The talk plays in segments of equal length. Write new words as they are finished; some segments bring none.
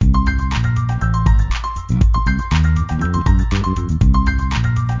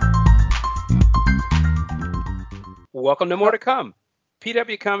Welcome to More to Come,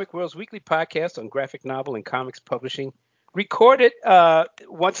 PW Comic World's weekly podcast on graphic novel and comics publishing. Recorded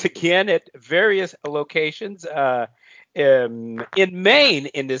once again at various locations in Maine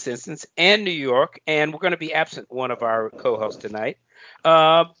in this instance and New York, and we're going to be absent one of our co-hosts tonight.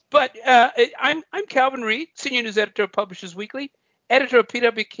 But I'm Calvin Reed, senior news editor of Publishers Weekly, editor of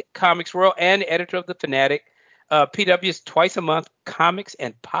PW Comics World, and editor of The Fanatic. PW's twice a month comics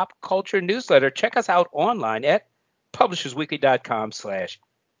and pop culture newsletter. Check us out online at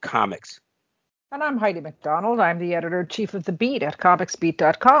publishersweekly.com/comics. And I'm Heidi McDonald. I'm the editor-in-chief of The Beat at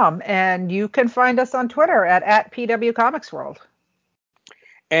comicsbeat.com. And you can find us on Twitter at PW Comics World.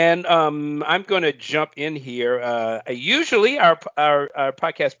 And I'm going to jump in here. Usually our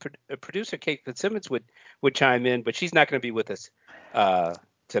podcast producer, Kate Fitzsimmons, would chime in, but she's not going to be with us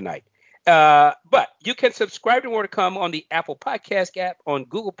tonight. But you can subscribe to More to Come on the Apple Podcast app, on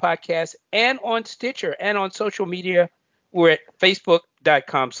Google Podcasts, and on Stitcher, and on social media. We're at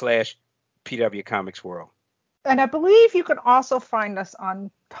facebook.com/PW Comics World. And I believe you can also find us on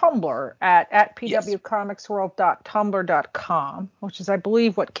Tumblr at pwcomicsworld.tumblr.com, which is, I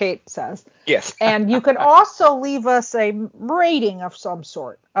believe, what Kate says. Yes. And you can also leave us a rating of some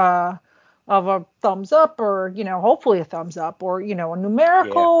sort, of a thumbs up or, hopefully a thumbs up or, a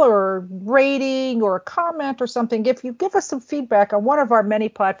numerical or rating or a comment or something. If you give us some feedback on one of our many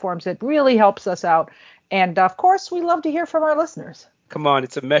platforms, it really helps us out. And, of course, we love to hear from our listeners. Come on,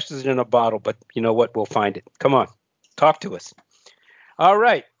 it's a message in a bottle, but you know what? We'll find it. Come on, talk to us. All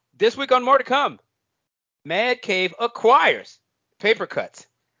right, this week on More to Come, Mad Cave acquires Paper Cuts.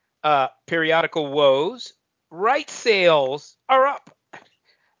 Periodical woes. Right sales are up.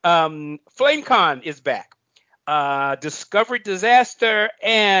 FlameCon is back. Discovery Disaster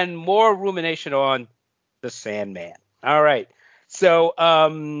and more rumination on The Sandman. All right, so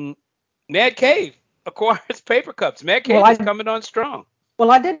Mad Cave acquires Paper Cups. Mad Cave is coming on strong.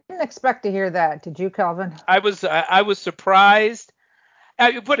 Well, I didn't expect to hear that. Did you, Calvin? I was surprised.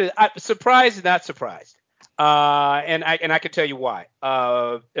 Surprised and not surprised. And I can tell you why.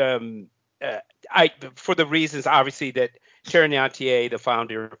 For the reasons obviously that Terry Nanthier, the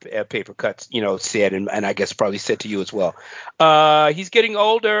founder of Paper Cuts, said, and I guess probably said to you as well. He's getting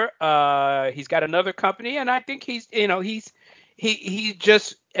older. He's got another company, and I think he's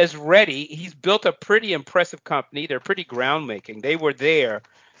just as ready. He's built a pretty impressive company. They're pretty groundbreaking. They were there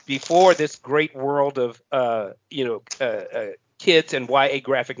before this great world of kids and YA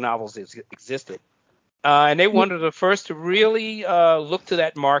graphic novels existed. And they one of the first to really look to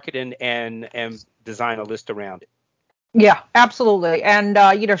that market and design a list around it. Yeah, absolutely. And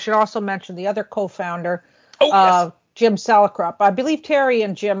should also mention the other co-founder, Jim Salicrup. I believe Terry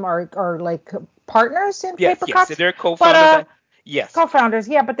and Jim are like partners in Paper Cuts. Yes, they're co-founders. Yes. Co-founders,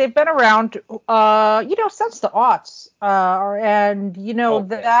 yeah, but they've been around, since the aughts.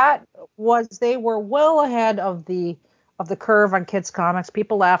 They were well ahead of the curve on kids comics.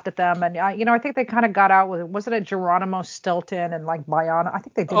 People laughed at them, and I think they kind of got out with it. Wasn't it Geronimo Stilton and like Bionicle? I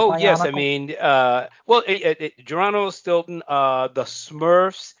think they did. Oh, Bionicle. Yes, I mean, Geronimo Stilton, the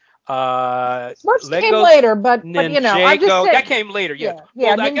Smurfs. Smurfs Lego, came later, but Ninjago, I'm just saying, that came later. Yes.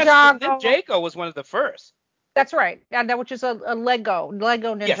 Yeah. Well, I guess Ninjago was one of the first. That's right, and which is a Lego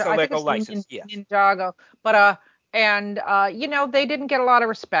Ninja. Yes, a Lego license. Yes. Ninjago, but they didn't get a lot of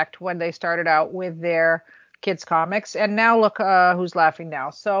respect when they started out with their kids comics, and now look who's laughing now.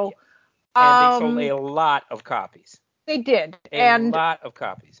 So, and they sold a lot of copies. They did, a lot of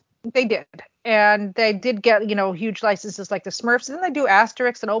copies. They did, and they did get huge licenses like the Smurfs, and then they do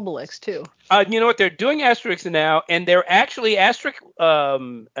Asterix and Obelix too. You know what? They're doing Asterix now, and they're actually Asterix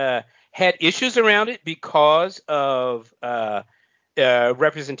had issues around it because of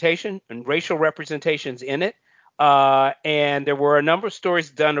representation and racial representations in it. And there were a number of stories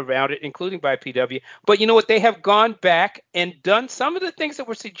done around it, including by PW. But you know what? They have gone back and done some of the things that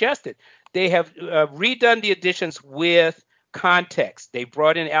were suggested. They have redone the editions with context. They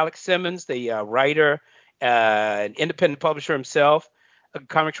brought in Alex Simmons, the writer, an independent publisher himself, a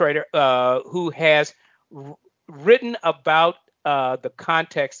comics writer, who has written about the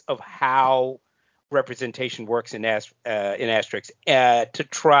context of how representation works in Asterix to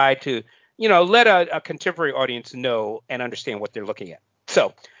try to let a contemporary audience know and understand what they're looking at.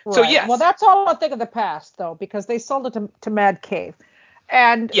 So yes. Well, that's all I think of the past, though, because they sold it to Mad Cave.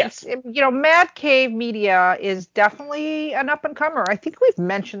 And, yes. Mad Cave Media is definitely an up-and-comer. I think we've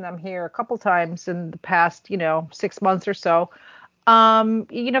mentioned them here a couple times in the past, 6 months or so. They've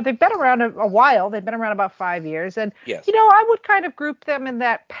been around a while. They've been around about 5 years. And, yes. I would kind of group them in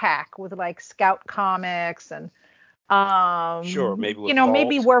that pack with, like, Scout Comics and Sure, maybe with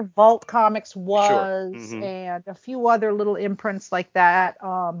Maybe Vault. where Vault Comics Sure. was, and a few other little imprints like that.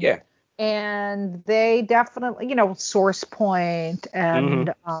 Yeah. And they definitely, Source Point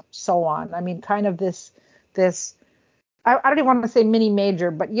and so on. I mean, kind of this. I don't even want to say mini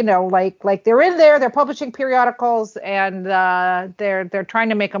major, but like they're in there, they're publishing periodicals, and they're trying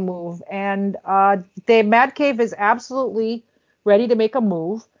to make a move. And Mad Cave is absolutely ready to make a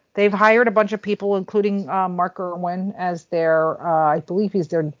move. They've hired a bunch of people, including Mark Irwin as their, I believe he's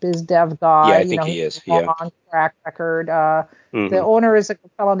their biz dev guy. Yeah, I think he is. Yeah. Long track record. The owner is a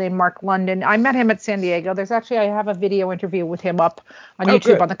fellow named Mark London. I met him at San Diego. I have a video interview with him up on YouTube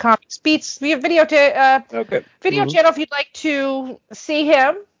good. on the Comics Beats video channel if you'd like to see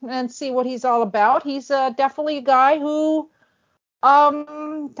him and see what he's all about. He's definitely a guy who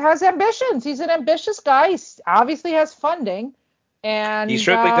has ambitions. He's an ambitious guy. He obviously has funding. And he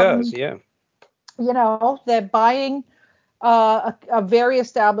certainly does, yeah. They're buying a very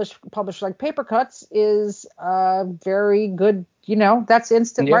established publisher like Paper Cuts is very good. That's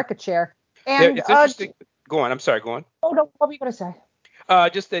instant market share. And it's interesting. Go on. I'm sorry. Go on. Oh no, what were you going to say?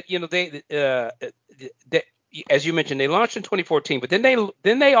 Just that they as you mentioned, they launched in 2014, but then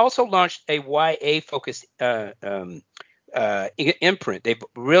they also launched a YA focused imprint. They've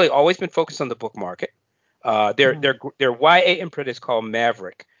really always been focused on the book market. Their YA imprint is called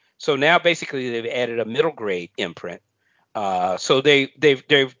Maverick. So now basically they've added a middle grade imprint. So they're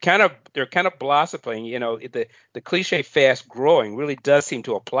kind of blossoming. The cliche fast growing really does seem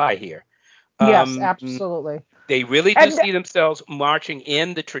to apply here. Yes, absolutely. They really do see themselves marching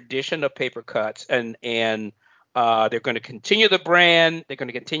in the tradition of Paper Cuts, and they're going to continue the brand. They're going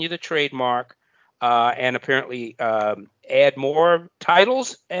to continue the trademark. And apparently add more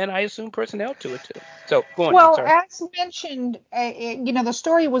titles and I assume personnel to it too. So go on. Well, as mentioned, the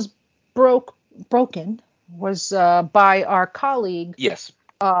story was broken by our colleague, yes,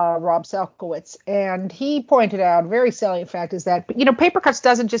 Rob Salkowitz, and he pointed out a very salient fact is that Paper Cuts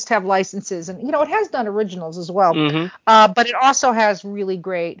doesn't just have licenses, and it has done originals as well, but it also has really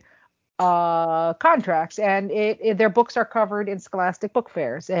great contracts, and their books are covered in Scholastic book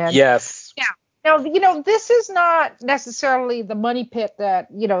fairs. And yes. Yeah. Now, this is not necessarily the money pit that,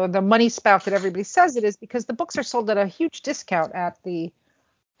 the money spout that everybody says it is, because the books are sold at a huge discount at the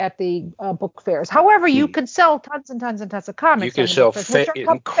book fairs. However, you can sell tons and tons and tons of comics. You can sell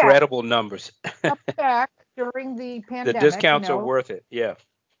incredible numbers. Up back during the pandemic. The discounts are worth it. Yeah.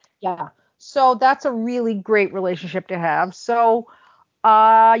 Yeah. So that's a really great relationship to have. So,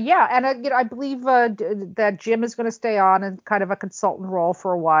 and I believe that Jim is going to stay on in kind of a consultant role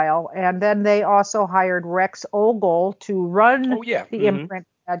for a while, and then they also hired Rex Ogle to run the imprint.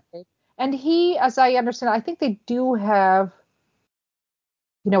 And he, as I understand, I think they do have,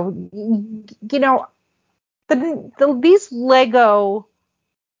 these Lego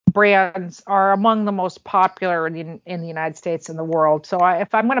brands are among the most popular in the United States and the world. So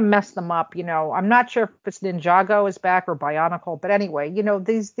if I'm going to mess them up, I'm not sure if it's Ninjago is back or Bionicle, but anyway,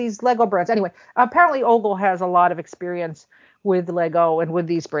 these Lego brands. Anyway, apparently Ogle has a lot of experience with Lego and with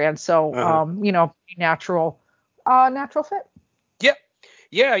these brands. So, natural fit. Yep.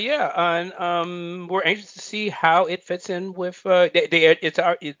 Yeah. And we're anxious to see how it fits in with they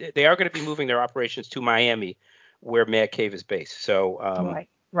are going to be moving their operations to Miami, where Mad Cave is based. So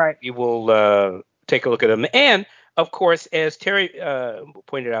Right. We will take a look at them. And, of course, as Terry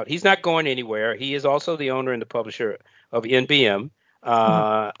pointed out, he's not going anywhere. He is also the owner and the publisher of NBM.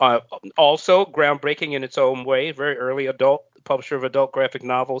 Also groundbreaking in its own way, very early publisher of adult graphic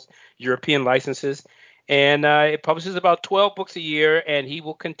novels, European licenses. And it publishes about 12 books a year, and he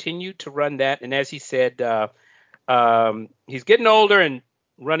will continue to run that. And as he said, he's getting older, and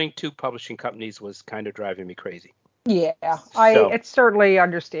running two publishing companies was kind of driving me crazy. Yeah, it's certainly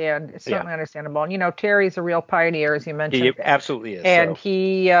understand. It's certainly understandable. And Terry's a real pioneer, as you mentioned. He absolutely is. And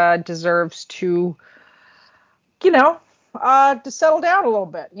he deserves to, to settle down a little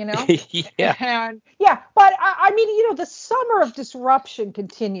bit, Yeah. And but I mean, the summer of disruption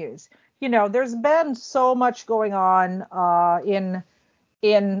continues. There's been so much going on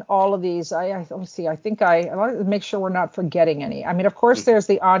in all of these. Let's see. I want to make sure we're not forgetting any. I mean, of course, there's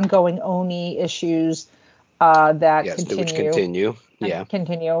the ongoing Oni issues. Which continue. And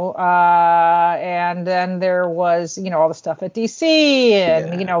then there was, all the stuff at DC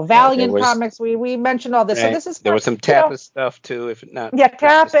and, Valiant Comics. We mentioned all this. Right. So this is there was some Tapas stuff too, if not. Yeah,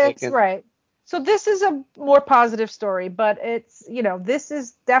 Tapas, right. So this is a more positive story, but it's, this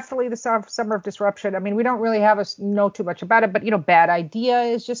is definitely the summer of disruption. I mean, we don't really know too much about it, but Bad Idea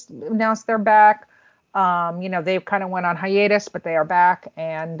is just announced they're back. They've kind of went on hiatus, but they are back,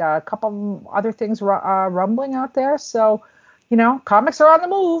 and a couple other things rumbling out there. So, comics are on the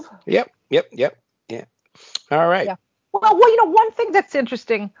move. Yep. Yeah. All right. Yeah. Well, one thing that's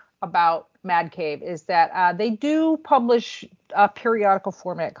interesting about Mad Cave is that they do publish periodical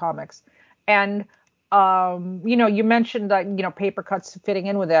format comics, and you mentioned that Paper Cuts fitting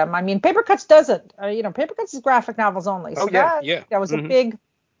in with them. I mean, Paper Cuts doesn't. Paper Cuts is graphic novels only. So that was mm-hmm. a big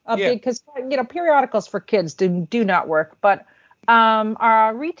because periodicals for kids do not work. But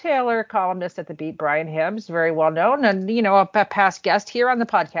our retailer columnist at the Beat, Brian Hibbs, very well known, and a past guest here on the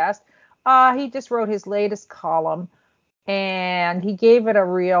podcast. He just wrote his latest column, and he gave it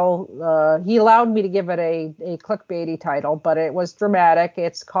he allowed me to give it a clickbaity title, but it was dramatic.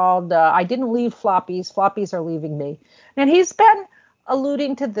 It's called I Didn't Leave Floppies, Floppies Are Leaving Me. And he's been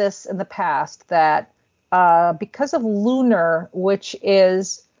alluding to this in the past, that because of Lunar, which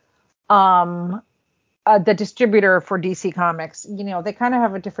is the distributor for DC Comics, they kind of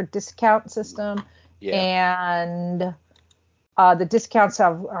have a different discount system. Yeah. And the discounts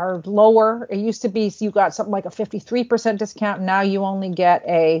are lower. It used to be you got something like a 53% discount. Now you only get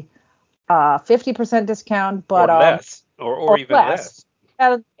a 50% discount, but or less, or even less.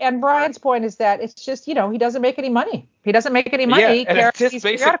 And Brian's point is that it's just he doesn't make any money. He doesn't make any money carrying these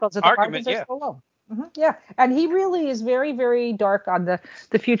periodicals. The margins are so low. Mm-hmm, yeah, and he really is very, very dark on the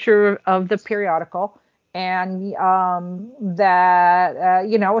future of the periodical, and that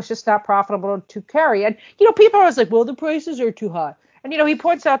it's just not profitable to carry. And people are always like, well, the prices are too high. And he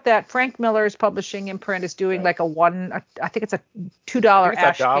points out that Frank Miller's publishing imprint is doing like I think it's a $2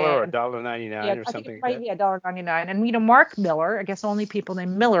 Ash can. or $1.99 or something like that. Yeah, $1.99. And Mark Miller, I guess only people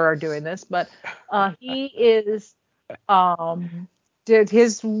named Miller are doing this, but he is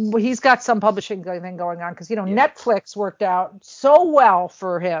he's got some publishing thing going on because Netflix worked out so well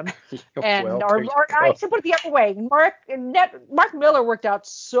for him, and or I should put it the other way, Mark Miller worked out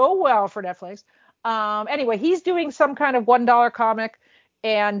so well for Netflix. Anyway, he's doing some kind of $1 comic,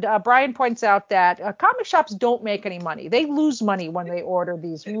 and Brian points out that comic shops don't make any money. They lose money when they order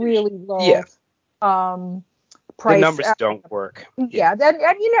these really low price. The numbers don't work. Yeah,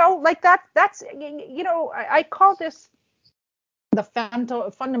 and like that's I call this the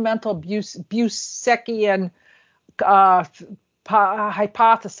fundamental Busekian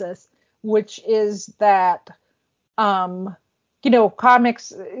hypothesis, which is that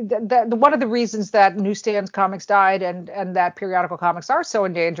comics, one of the reasons that newsstands comics died and that periodical comics are so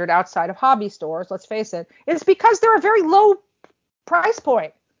endangered outside of hobby stores, let's face it, is because they're a very low price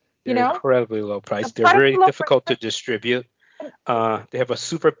point. Incredibly low price. They're very difficult to distribute. They have a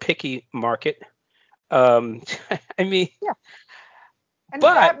super picky market. I mean, yeah. And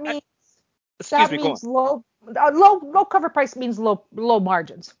but that means low cover price means low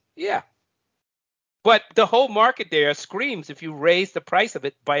margins. Yeah. But the whole market there screams if you raise the price of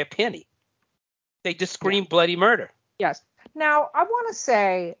it by a penny. They just scream bloody murder. Yes. Now, I want to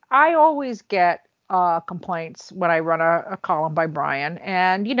say I always get complaints when I run a column by Brian.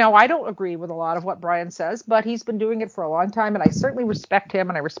 And, I don't agree with a lot of what Brian says, but he's been doing it for a long time. And I certainly respect him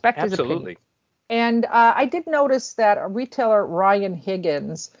and I respect his opinion. And I did notice that a retailer, Ryan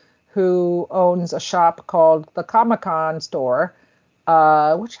Higgins, who owns a shop called the Comic-Con store,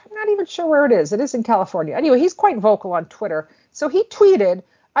 which I'm not even sure where it is. It is in California. Anyway, he's quite vocal on Twitter. So he tweeted,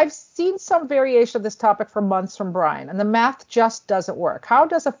 I've seen some variation of this topic for months from Brian, and the math just doesn't work. How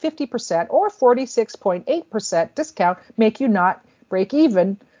does a 50% or 46.8% discount make you not break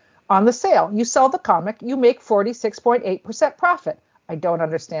even on the sale? You sell the comic, you make 46.8% profit. I don't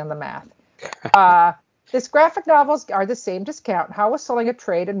understand the math. This graphic novels are the same discount. How is selling a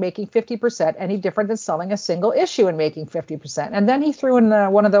trade and making 50% any different than selling a single issue and making 50%? And then he threw in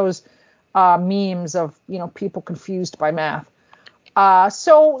one of those memes of people confused by math.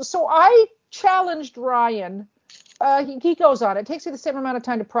 So I challenged Ryan. He goes on. It takes you the same amount of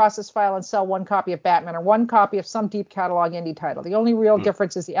time to process, file, and sell one copy of Batman or one copy of some deep catalog indie title. The only real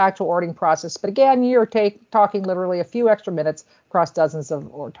difference is the actual ordering process. But again, you're talking literally a few extra minutes across dozens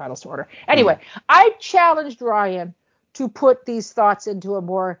of titles to order. Anyway, I challenged Ryan to put these thoughts into a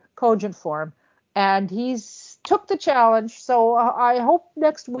more cogent form, and he's took the challenge. So I hope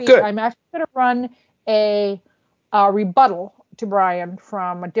next week I'm actually going to run a rebuttal to Brian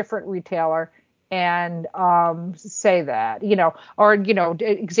from a different retailer and say that, or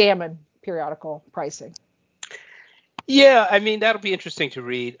examine periodical pricing. Yeah, I mean, that'll be interesting to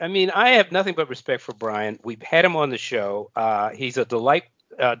read. I mean, I have nothing but respect for Brian. We've had him on the show. He's a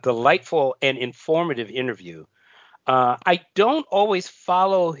delightful and informative interview. I don't always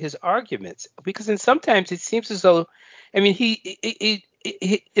follow his arguments because sometimes it seems as though, I mean,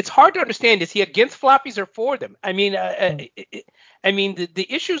 it's hard to understand. Is he against floppies or for them? I mean, the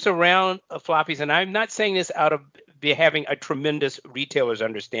issues around floppies, and I'm not saying this out of having a tremendous retailer's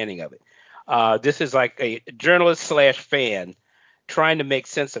understanding of it. This is like a journalist / fan trying to make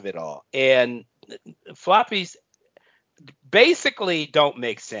sense of it all. And floppies basically don't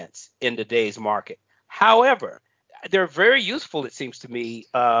make sense in today's market. However, they're very useful, it seems to me,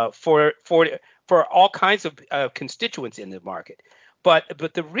 for all kinds of constituents in the market.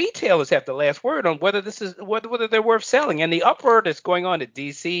 But the retailers have the last word on whether they're worth selling. And the uproar that's going on at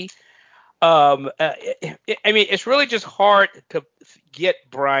DC, it's really just hard to get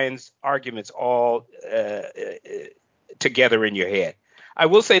Brian's arguments all together in your head. I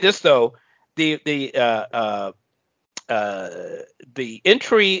will say this though, the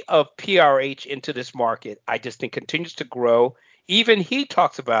entry of PRH into this market, I just think continues to grow. Even he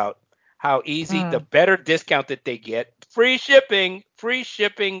talks about how easy the better discount that they get, free shipping.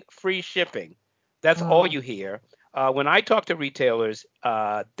 That's all you hear. When I talk to retailers,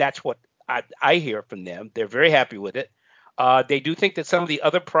 that's what I hear from them. They're very happy with it. They do think that some of the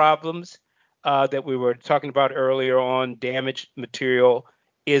other problems that we were talking about earlier on, damaged material,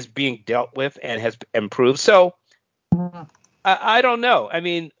 is being dealt with and has improved. So I don't know. I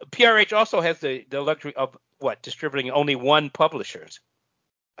mean, PRH also has the luxury of distributing only one publishers.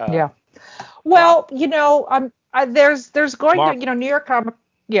 Yeah. Well, there's going Marvel. To, New York Comic.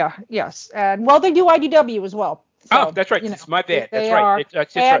 Yeah. Yes. And they do IDW as well. So, that's right. It's my bad. That's right.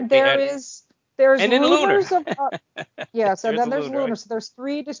 That's and right. There's and rumors of So then there's Lunar. Right? So there's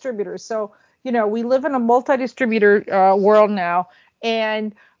 3 distributors. So we live in a multi-distributor world now,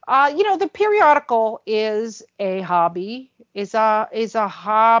 and the periodical is a hobby. Is a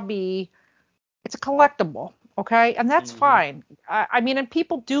hobby. It's a collectible. Okay, and that's fine. And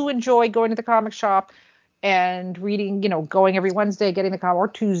people do enjoy going to the comic shop and reading. Going every Wednesday, getting the comic, or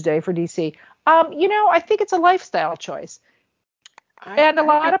Tuesday for DC. I think it's a lifestyle choice. I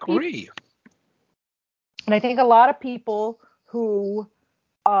agree. And I think a lot of people who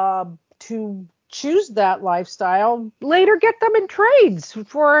to choose that lifestyle later get them in trades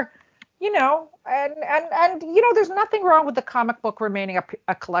for, and there's nothing wrong with the comic book remaining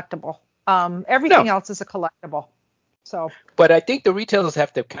a collectible. Everything else is a collectible. So. But I think the retailers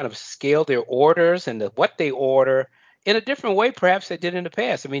have to kind of scale their orders and what they order in a different way, perhaps they did in the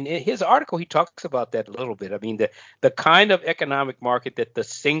past. I mean, in his article, he talks about that a little bit. I mean, the kind of economic market that the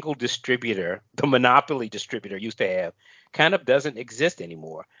single distributor, the monopoly distributor used to have, kind of doesn't exist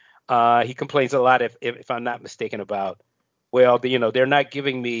anymore. He complains a lot, if I'm not mistaken, about, they're not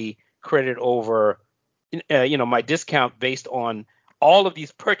giving me credit over, my discount based on all of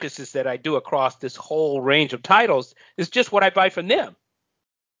these purchases that I do across this whole range of titles. Is just what I buy from them.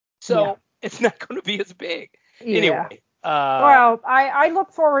 So it's not going to be as big. Yeah. Anyway. I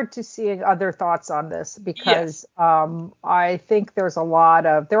look forward to seeing other thoughts on this because I think there are a lot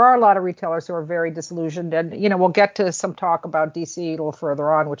of retailers who are very disillusioned, and we'll get to some talk about DC a little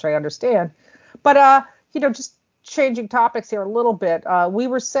further on, which I understand. But just changing topics here a little bit, we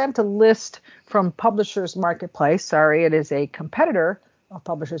were sent a list from Publishers Marketplace. Sorry, it is a competitor of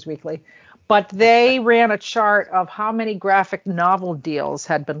Publishers Weekly. But they ran a chart of how many graphic novel deals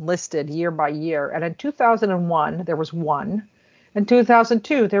had been listed year by year. And in 2001, there was 1. In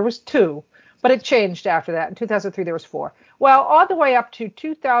 2002, there was 2. But it changed after that. In 2003, there was 4. Well, all the way up to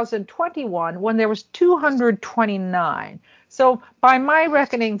 2021, when there was 229. So by my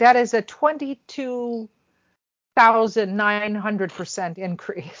reckoning, that is a 22,900%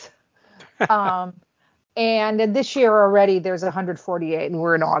 increase. And this year already there's 148, and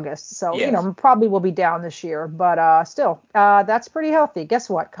we're in August. So, probably will be down this year. But still, that's pretty healthy. Guess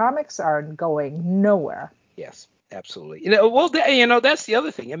what? Comics are going nowhere. Yes, absolutely. That's the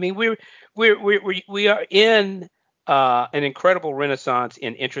other thing. I mean, we are in an incredible renaissance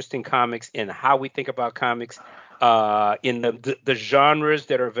in interesting comics, in how we think about comics, in the genres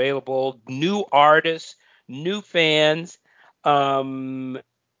that are available, new artists, new fans. The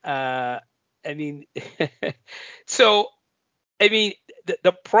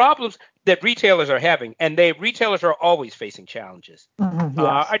problems that retailers are having, and retailers are always facing challenges,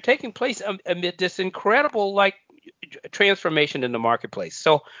 are taking place amid this incredible transformation in the marketplace.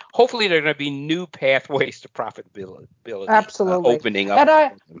 So hopefully there are going to be new pathways to profitability. Absolutely. Opening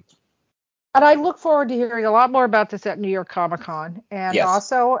up. And I look forward to hearing a lot more about this at New York Comic Con, and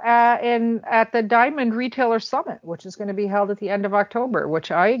also at the Diamond Retailer Summit, which is going to be held at the end of October,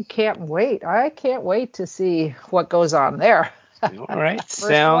 which I can't wait. I can't wait to see what goes on there. All right. First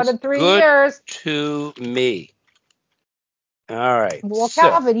Sounds one in 3 good years. to me. All right. Well,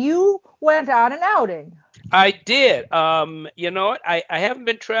 Calvin, you went on an outing. I did. You know what? I haven't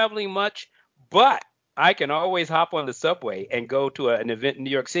been traveling much, but I can always hop on the subway and go to an event in New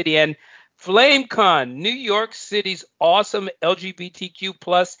York City. And FlameCon, New York City's awesome LGBTQ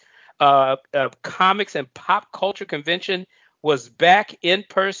plus comics and pop culture convention, was back in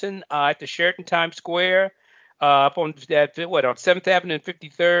person at the Sheraton Times Square. Up on that, what, on 7th Avenue and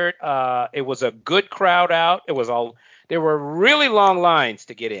 53rd. It was a good crowd out. There were really long lines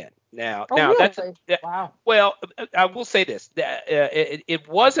to get in. Now, Oh, now that's really? that, Wow. well, I will say this: that it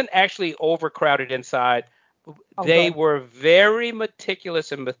wasn't actually overcrowded inside. Oh, They good. were very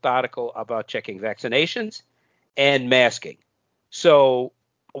meticulous and methodical about checking vaccinations and masking. So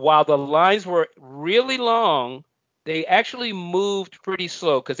while the lines were really long, they actually moved pretty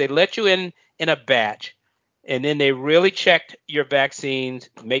slow because they let you in a batch, and then they really checked your vaccines,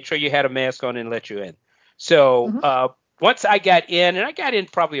 made sure you had a mask on, and let you in. So Hmm. once I got in, and I got in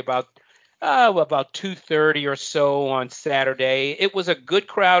probably about 2:30 or so on Saturday. It was a good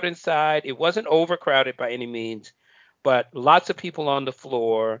crowd inside. It wasn't overcrowded by any means, but lots of people on the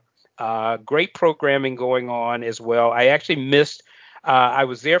floor. Great programming going on as well. I actually missed. I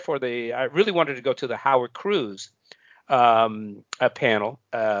was there for I really wanted to go to the Howard Cruz a panel,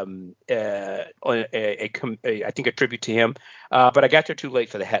 on I think a tribute to him, but I got there too late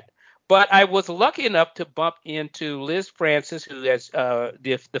for that. But I was lucky enough to bump into Liz Francis, who has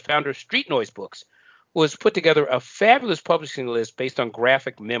the founder of Street Noise Books, who has put together a fabulous publishing list based on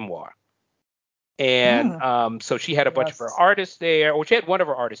graphic memoir. And Mm, so she had a bunch of her yes. artists there, or she had one of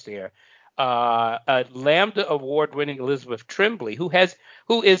her artists there, a Lambda Award-winning Elizabeth Tremblay, who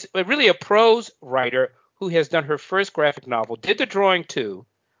is really a prose writer who has done her first graphic novel, did the drawing too.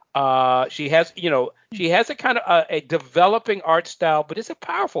 She has a kind of a developing art style, but it's a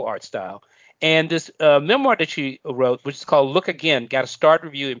powerful art style. And this memoir that she wrote, which is called Look Again, got a starred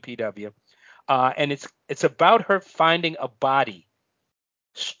review in PW, and it's about her finding a body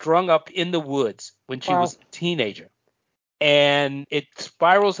strung up in the woods when she was Wow. a teenager. And it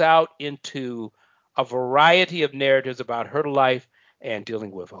spirals out into a variety of narratives about her life and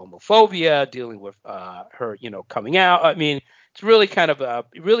dealing with homophobia, dealing with her, coming out. I mean, it's really kind of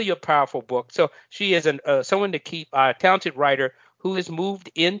really a powerful book. So she is someone to keep, a talented writer who has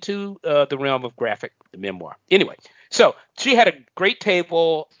moved into the realm of graphic memoir. Anyway, so she had a great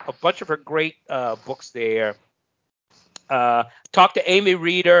table, a bunch of her great books there. Talked to Amy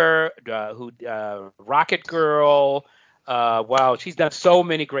Reeder, who Rocket Girl. Wow, she's done so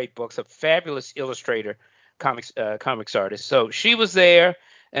many great books. A fabulous illustrator, comics artist. So she was there.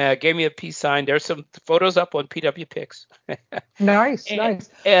 Gave me a peace sign. There's some photos up on PW Pics. Nice, And,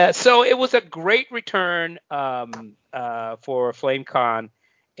 nice. so it was a great return for FlameCon,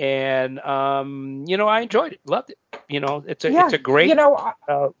 and I enjoyed it, loved it. It's Yeah, a great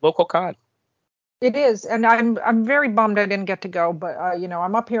local con. it is, and I'm very bummed I didn't get to go, but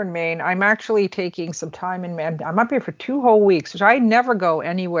I'm up here in Maine. I'm actually taking some time in Maine. I'm up here for 2 whole weeks, which I never go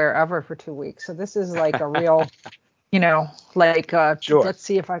anywhere ever for 2 weeks. So this is like a real, like Sure. let's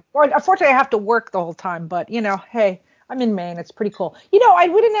see if I. Well, unfortunately, I have to work the whole time, but hey, I'm in Maine. It's pretty cool. We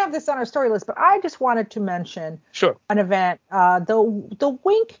didn't have this on our story list, but I just wanted to mention Sure. an event, the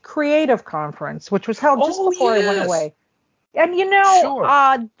Wink Creative Conference, which was held just Oh before I went yes. away. And Sure.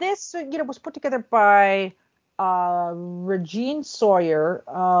 this was put together by Regine Sawyer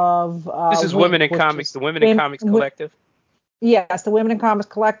of This is Women Wink, in which Comics, is the Women in Comics Collective. yes, the Women in Comics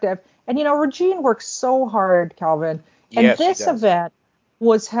Collective. And Regine works so hard, Calvin. And Yes, she this does. event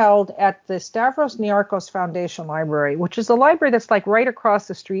was held at the Stavros Niarchos Foundation Library, which is a library that's like right across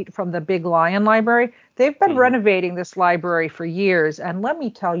the street from the Big Lion Library. They've been Hmm. renovating this library for years, and let me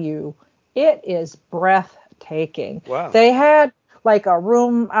tell you, it is breathtaking. Wow. They had like a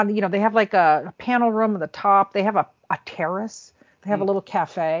room on, they have like a panel room at the top. They have a terrace. They have a Hmm. little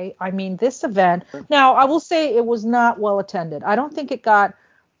cafe. I mean, this event. Now, I will say it was not well attended. Um, I don't think it got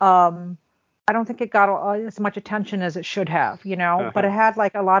as much attention as it should have, but Uh-huh. it had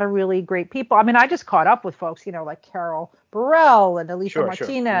like a lot of really great people. I mean, I just caught up with folks, like Carol Burrell and Elisa Sure, sure.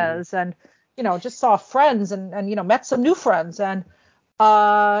 Hmm. Martinez, and just saw friends and met some new friends. And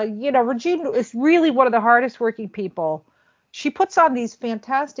Regina is really one of the hardest working people. She puts on these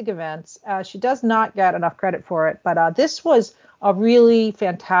fantastic events. She does not get enough credit for it, but this was a really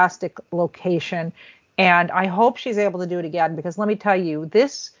fantastic location, and I hope she's able to do it again, because let me tell you,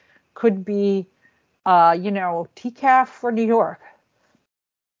 this could be, TCAF for New York.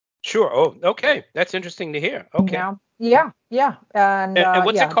 Sure. Oh, okay. That's interesting to hear. Okay. Yeah, yeah, and And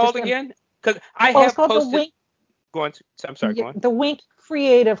what's it yeah, called again? Because I well, it's have called the posted. Wink. Go on. I'm sorry. Go on. The Wink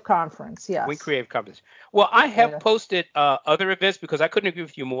Creative Conference. Wink Yes. Creative Conference. Well, I have Yeah. posted other events because I couldn't agree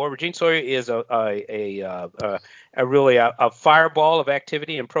with you more. Regine Sawyer is a really a fireball of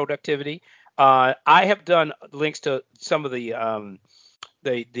activity and productivity. I have done links to some of the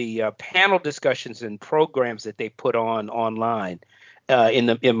panel discussions and programs that they put on online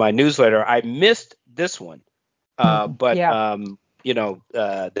in my newsletter. I missed this one, but Yeah.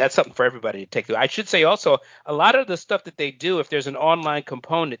 that's something for everybody to take through. I should say also a lot of the stuff that they do, if there's an online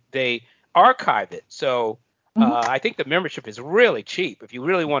component, they archive it. So I think the membership is really cheap. If you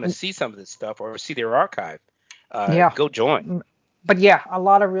really want to see some of this stuff or see their archive, Yeah. go join. But yeah, a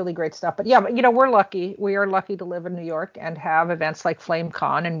lot of really great stuff. But yeah, we're lucky. We are lucky to live in New York and have events like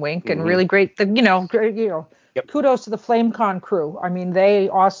FlameCon and Wink and really great. Yep. Kudos to the FlameCon crew. I mean, they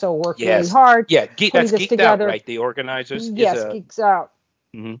also work really Yes. hard Yeah. putting That's this Geeked Out, together. right? The organizers. Yes, Geeks Out.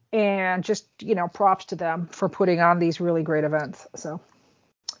 Mhm. And just, props to them for putting on these really great events. So,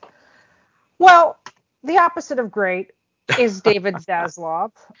 well, the opposite of great is David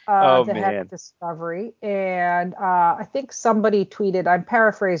Zaslav, Oh the head of man. Discovery. And I think somebody tweeted, I'm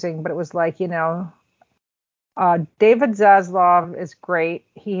paraphrasing, but it was like, David Zaslav is great.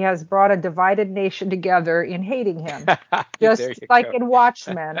 He has brought a divided nation together in hating him. There Just you like go. in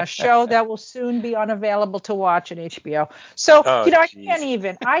Watchmen, a show that will soon be unavailable to watch on HBO. So, Oh I jeez. can't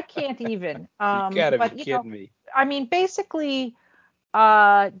even. You gotta be But kidding me. I mean, basically,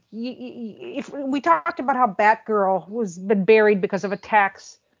 if we talked about how Batgirl was been buried because of a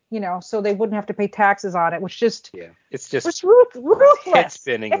tax, so they wouldn't have to pay taxes on it, which just Yeah. It's just was ruthless.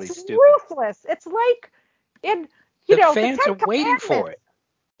 head-spinningly It's stupid. ruthless. It's like in The the fans are Ten waiting for Commandments. it.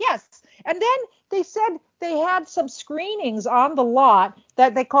 Yes. And then they said they had some screenings on the lot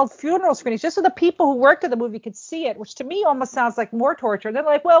that they called funeral screenings, just so the people who worked at the movie could see it, which to me almost sounds like more torture. And they're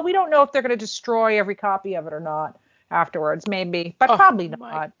like, well, we don't know if they're going to destroy every copy of it or not afterwards, maybe, but Oh probably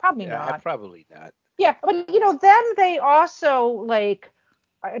my. not. Probably Yeah, not. probably not. Yeah, but then they also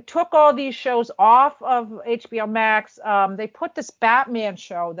took all these shows off of HBO Max. They put this Batman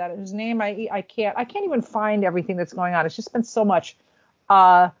show that whose name I can't even find everything that's going on. It's just been so much.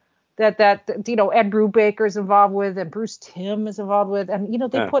 That Ed Brubaker's involved with and Bruce Timm is involved with, and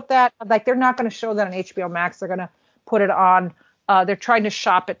they put that, like, they're not going to show that on HBO Max. They're going to put it on. They're trying to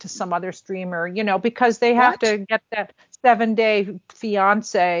shop it to some other streamer, because they have What? to get that 7-day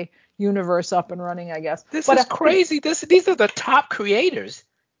fiance universe up and running, I guess. This But is crazy. These are the top creators.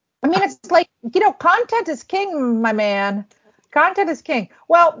 I mean, it's like, content is king, my man. Content is king.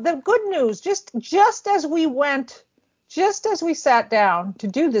 Well, the good news, just as we sat down to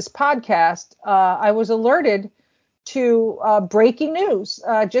do this podcast, I was alerted to breaking news.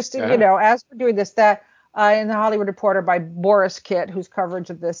 As we're doing this, that in the Hollywood Reporter by Boris Kitt, whose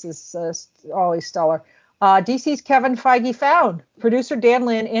coverage of this is always stellar. DC's Kevin Feige found producer Dan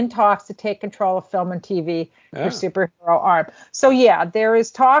Lin in talks to take control of film and TV for superhero arm. So yeah, there is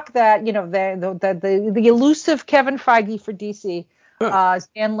talk that the elusive Kevin Feige for DC,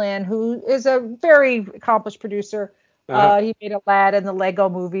 Dan Lin, who is a very accomplished producer. He made Aladdin, the Lego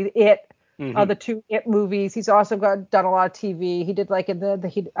Movie, It, the two It movies. He's also done a lot of TV. He did like in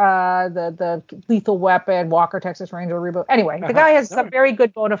the Lethal Weapon, Walker Texas Ranger reboot. Anyway, the guy has some very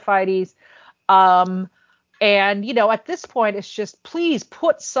good bona fides. And at this point, it's just please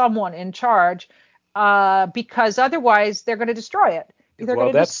put someone in charge, because otherwise they're going to destroy it.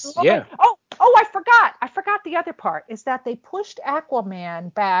 Oh, I forgot the other part is that they pushed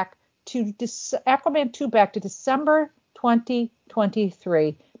Aquaman back to Aquaman 2 back to December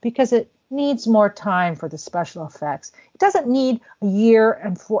 2023 because it needs more time for the special effects. It doesn't need a year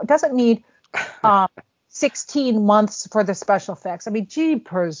it doesn't need 16 months for the special effects. I mean, geez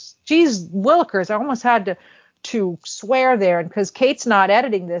willikers, I almost had to swear there because Kate's not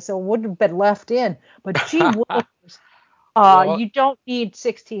editing this, so it wouldn't have been left in. But gee willikers, you don't need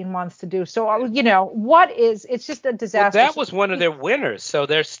 16 months to do. So, it's just a disaster. Well, that was one of their winners. So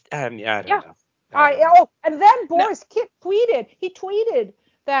there's, I don't know. And then Boris Kitt tweeted. He tweeted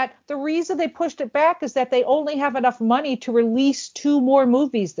that the reason they pushed it back is that they only have enough money to release 2 more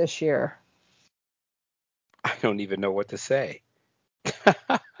movies this year. I don't even know what to say.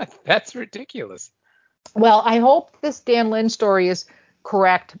 That's ridiculous. Well, I hope this Dan Lin story is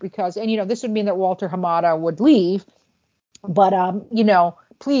correct because, this would mean that Walter Hamada would leave. But,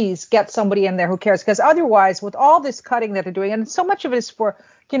 please get somebody in there who cares, because otherwise, with all this cutting that they're doing, and so much of it is for,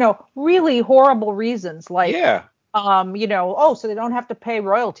 really horrible reasons, like, so they don't have to pay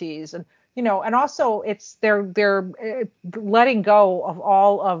royalties, and and also they're letting go of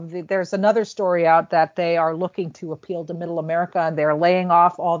all of there's another story out that they are looking to appeal to middle America, and they're laying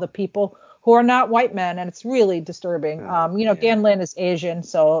off all the people who are not white men, and it's really disturbing. Dan Lin is Asian,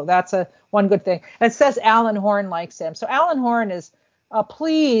 so that's one good thing. And it says Alan Horn likes him. So Alan Horn is,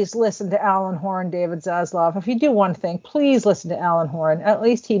 please listen to Alan Horn, David Zaslav. If you do one thing, please listen to Alan Horn. At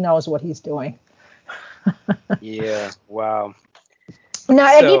least he knows what he's doing. Yeah, wow.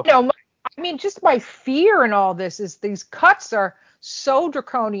 Now, and just my fear in all this is these cuts are so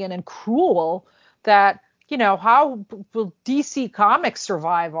draconian and cruel that, how will DC Comics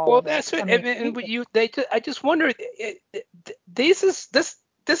survive all of this? Well, that's it. I just wonder, this is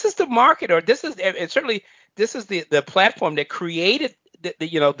the market, or this is, and certainly this is the platform that created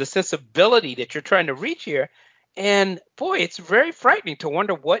the sensibility that you're trying to reach here. And boy, it's very frightening to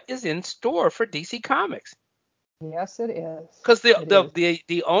wonder what is in store for DC Comics. Yes, it is. Because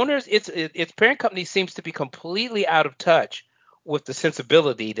the owners, its parent company seems to be completely out of touch with the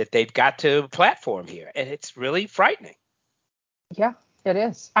sensibility that they've got to platform here, and it's really frightening. Yeah, it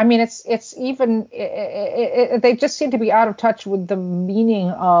is. I mean, it's even they just seem to be out of touch with the meaning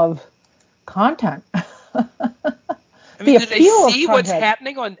of content. Do they see what's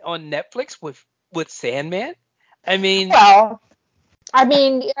happening on Netflix with Sandman?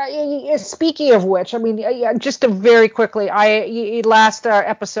 Speaking of which, just very quickly, last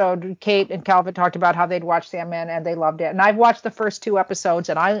episode, Kate and Calvin talked about how they'd watched Sandman and they loved it, and I've watched the first 2 episodes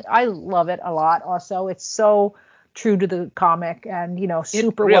and I love it a lot. Also, it's so true to the comic and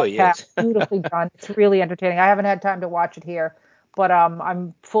super well cast, beautifully done. It's really entertaining. I haven't had time to watch it here, but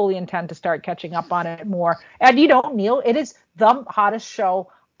I'm fully intend to start catching up on it more. And Neil, it is the hottest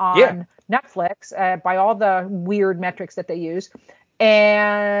show on Netflix by all the weird metrics that they use.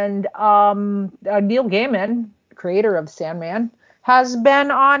 And Neil Gaiman, creator of Sandman, has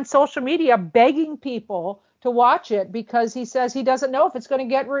been on social media begging people to watch it because he says he doesn't know if it's going to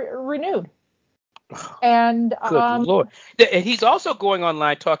get renewed. And good Lord. And he's also going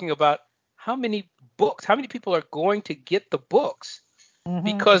online talking about how many people are going to get the books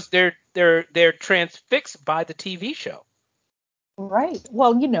because they're transfixed by the TV show. Right.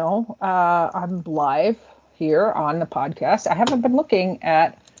 Well, I'm live here on the podcast. I haven't been looking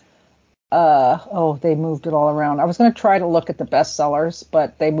at they moved it all around. I was going to try to look at the bestsellers,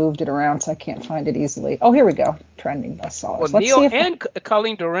 but they moved it around, so I can't find it easily. Oh, here we go. Trending bestsellers. Well, Neil and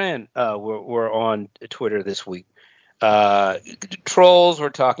Colleen Doran were on Twitter this week. Trolls were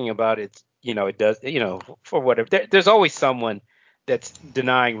talking about it. It does, for whatever. There's always someone that's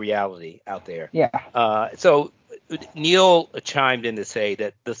denying reality out there. Yeah. So Neil chimed in to say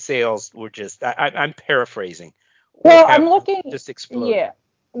that the sales were just, I'm paraphrasing. Well, I'm looking. Just exploded. Yeah.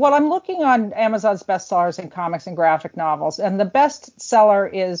 Well, I'm looking on Amazon's bestsellers in comics and graphic novels, and the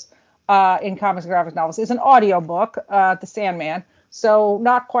bestseller is in comics and graphic novels is an audiobook, The Sandman. So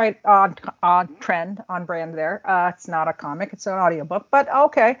not quite on trend, on brand there. It's not a comic, it's an audiobook, but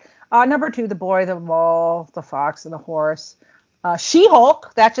okay. Number 2, The Boy, the Mole, the Fox, and the Horse.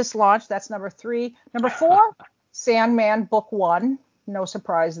 She-Hulk, that just launched. That's number 3. Number 4, Sandman, Book 1. No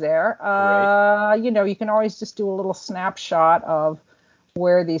surprise there. You can always just do a little snapshot of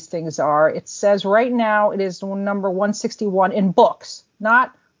where these things are. It says right now it is number 161 in books,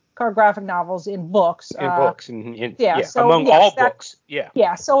 not graphic novels, in books. In books. So, among all books. Yeah.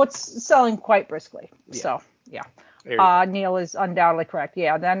 Yeah, so it's selling quite briskly. Yeah. So, yeah. Neil is undoubtedly correct.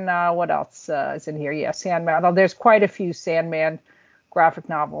 Yeah, then what else is in here? Yeah, Sandman. There's quite a few Sandman graphic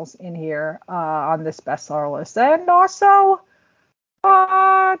novels in here on this bestseller list. And also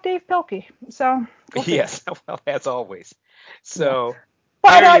Dave Pilkey. So, yes, well, as always. So,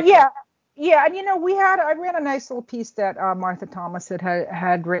 but and I ran a nice little piece that Martha Thomas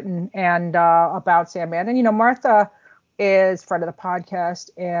had written and about Sandman. And Martha is friend of the podcast,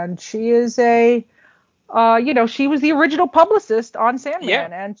 and she is she was the original publicist on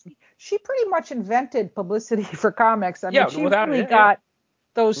Sandman, and she pretty much invented publicity for comics. I mean, she really got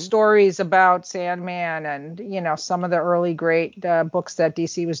those stories about Sandman and, some of the early great books that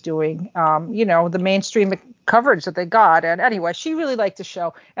DC was doing, the mainstream coverage that they got. And anyway, she really liked the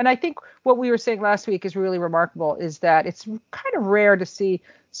show. And I think what we were saying last week is really remarkable is that it's kind of rare to see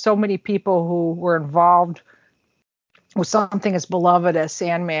so many people who were involved with something as beloved as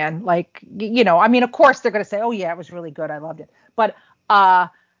Sandman. Like, of course they're going to say, oh, yeah, it was really good. I loved it. But,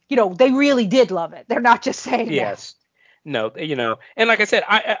 they really did love it. They're not just saying yes. No, and like I said,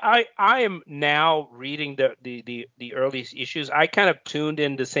 I am now reading the early issues. I kind of tuned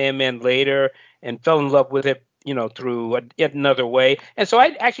into Sandman later and fell in love with it, through another way. And so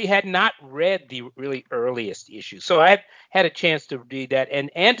I actually had not read the really earliest issues. So I had a chance to read that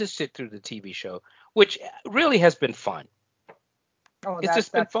and to sit through the TV show, which really has been fun. Oh, it's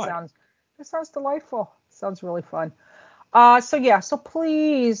just been fun. That sounds delightful. Sounds really fun. So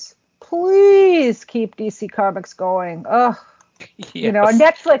please please keep DC Comics going. Ugh. You know, Yes.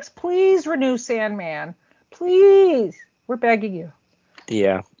 Netflix, please renew Sandman. Please. We're begging you.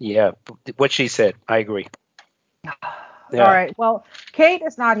 Yeah. Yeah. What she said. I agree. All Yeah. right. Well, Kate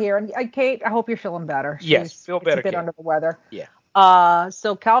is not here. And Kate, I hope you're feeling better. Yes. She's Feel a better, bit Kate. under the weather. Yeah.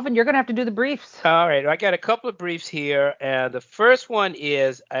 So Calvin, you're going to have to do the briefs. All right, I got a couple of briefs here, and the first one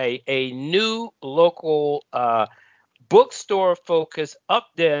is a new local bookstore focus up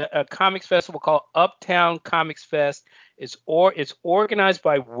the comics festival called Uptown Comics Fest. It's organized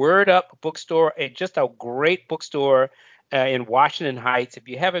by Word Up Bookstore, just a great bookstore in Washington Heights. If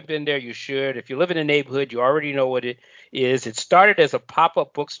you haven't been there, you should. If you live in the neighborhood, you already know what it is. It started as a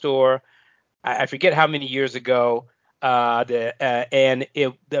pop-up bookstore. I forget how many years ago. The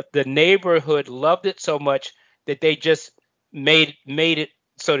neighborhood loved it so much that they just made it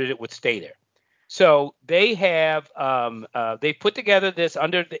so that it would stay there. So they have they put together this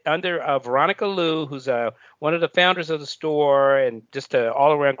under Veronica Liu, who's one of the founders of the store and just an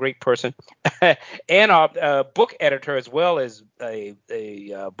all around great person, and a book editor as well as a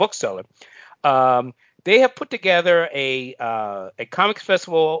bookseller. They have put together a comics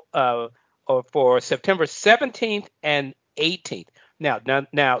festival for September 17th and 18th.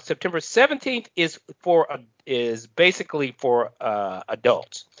 Now September 17th is basically for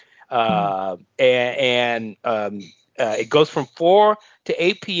adults, and it goes from 4 to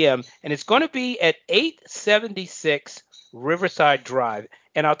 8 p.m. and it's going to be at 876 Riverside Drive.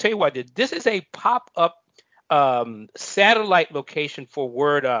 And I'll tell you why. This is a pop-up satellite location for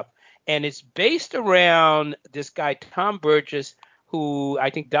Word Up, and it's based around this guy Tom Burgess, who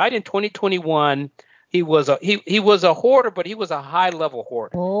I think died in 2021. He was a hoarder, but he was a high level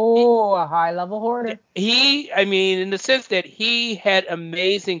hoarder. Oh, a high level hoarder. I mean, in the sense that he had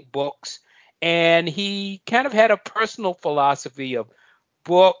amazing books, and he kind of had a personal philosophy of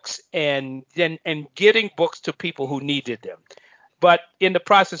books and getting books to people who needed them. But in the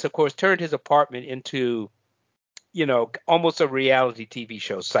process, of course, turned his apartment into almost a reality TV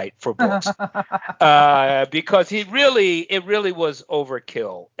show site for books, because it really was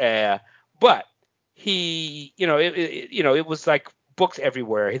overkill. But he, it was like books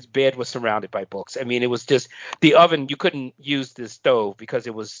everywhere. His bed was surrounded by books. I mean, it was just the oven. You couldn't use the stove because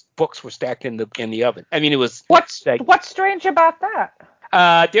books were stacked in the oven. I mean, it was what's strange about that?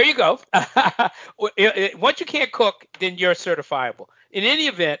 There you go. Once you can't cook, then you're certifiable. In any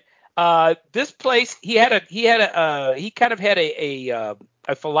event, this place he kind of had a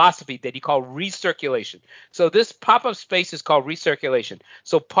philosophy that he called recirculation. So this pop-up space is called recirculation.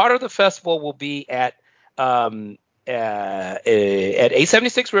 So part of the festival will be at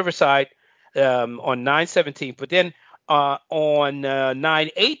 876 Riverside on 9/17, but then on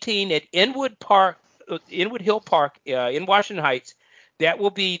 9/18 at Inwood Hill Park in Washington Heights. That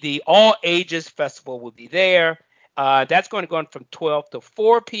will be the all ages festival will be there. That's going to go on from 12 to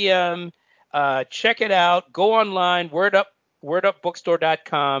 4 p.m. Check it out. Go online,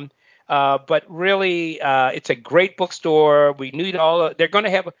 wordupbookstore.com. But really, it's a great bookstore. We need they're going to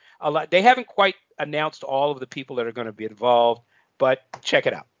have a lot. They haven't quite announced all of the people that are going to be involved, but check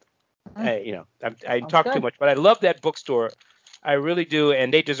it out. I talk too much, but I love that bookstore. I really do,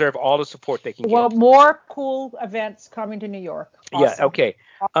 and they deserve all the support they can get. Well, more cool events coming to New York. Awesome. Yeah, okay.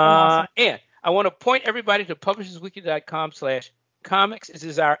 Awesome. And I want to point everybody to publishersweekly.com/comics. This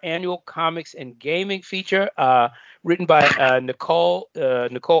is our annual comics and gaming feature, written by Nicole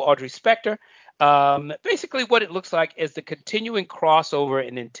Audrey Spector. Basically, what it looks like is the continuing crossover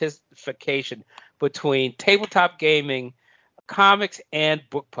and intensification between tabletop gaming, comics, and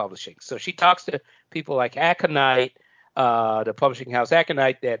book publishing. So she talks to people like Aconite, the publishing house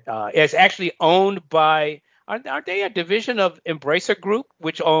Aconite, that is actually owned by, aren't they a division of Embracer Group,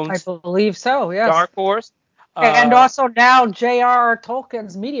 which owns, I believe so, yes, Dark Horse, and also now J.R.R.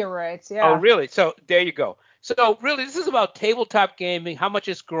 Tolkien's media rights. Yeah. Oh, really? So there you go. So really, this is about tabletop gaming, how much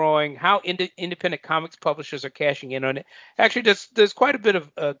it's growing, how independent comics publishers are cashing in on it. Actually, there's quite a bit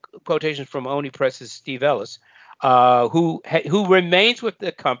of quotations from Oni Press's Steve Ellis, who remains with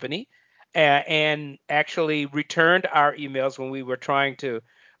the company and actually returned our emails when we were trying to.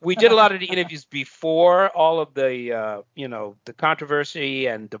 We did a lot of the interviews before all of the the controversy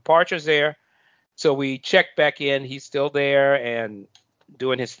and departures there. So we checked back in. He's still there and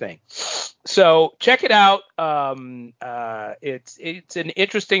doing his thing. So check it out. It's an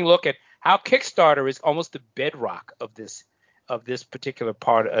interesting look at how Kickstarter is almost the bedrock of this of this particular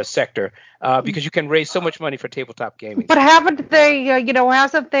sector because you can raise so much money for tabletop gaming. But haven't they,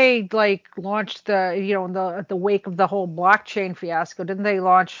 hasn't they like launched the wake of the whole blockchain fiasco? Didn't they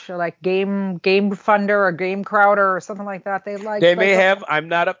launch like Game Funder or Game Crowder or something like that? They may have. I'm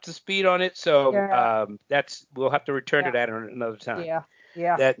not up to speed on it, so Yeah. we'll have to return to that another time.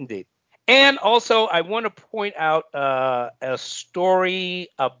 Yeah. That indeed. And also, I want to point out a story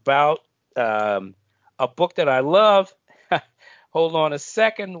about a book that I love. Hold on a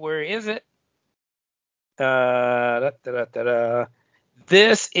second. Where is it?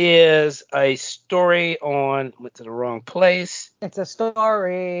 This is a story on. Went to the wrong place. It's a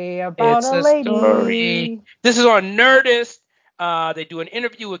story about a lady. Story. This is on Nerdist. They do an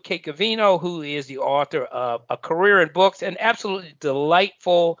interview with Kate Gavino, who is the author of A Career in Books, an absolutely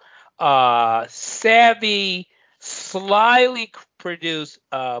delightful, savvy, slyly produced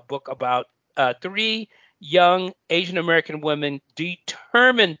book about 3 young Asian American women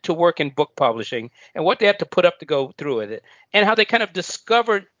determined to work in book publishing and what they had to put up to go through with it, and how they kind of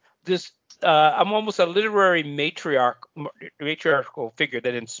discovered this. I'm almost a literary matriarchal figure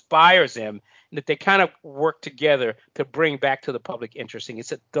that inspires them, and that they kind of work together to bring back to the public interesting.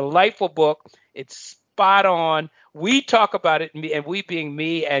 It's a delightful book. It's spot on. We talk about it, and we being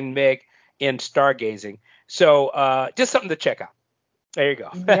me and Meg in Stargazing. So just something to check out. There you go.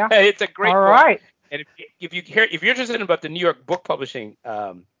 Yeah. It's a great book. All right. And if you're interested about the New York book publishing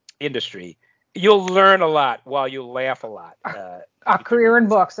industry, you'll learn a lot while you'll laugh a lot. A Career in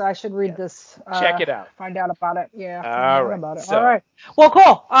Books. I should read this. Check it out. Find out about it. Yeah. All right. About it. All right. Well,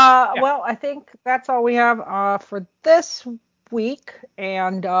 cool. Well, I think that's all we have for this week.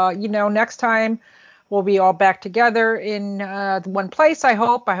 And next time we'll be all back together in one place. I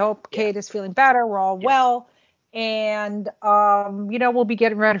hope. Kate is feeling better. We're all well. And we'll be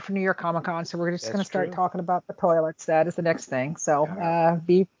getting ready for New York Comic Con, so we're just going to start talking about the toilets. That is the next thing. So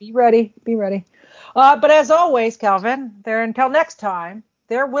be ready. But as always, Calvin, until next time,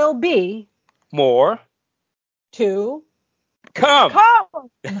 there will be more to come.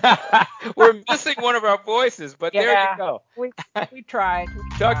 We're missing one of our voices, but there you go. We tried.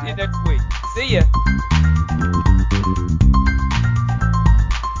 Talk to you next week. See ya.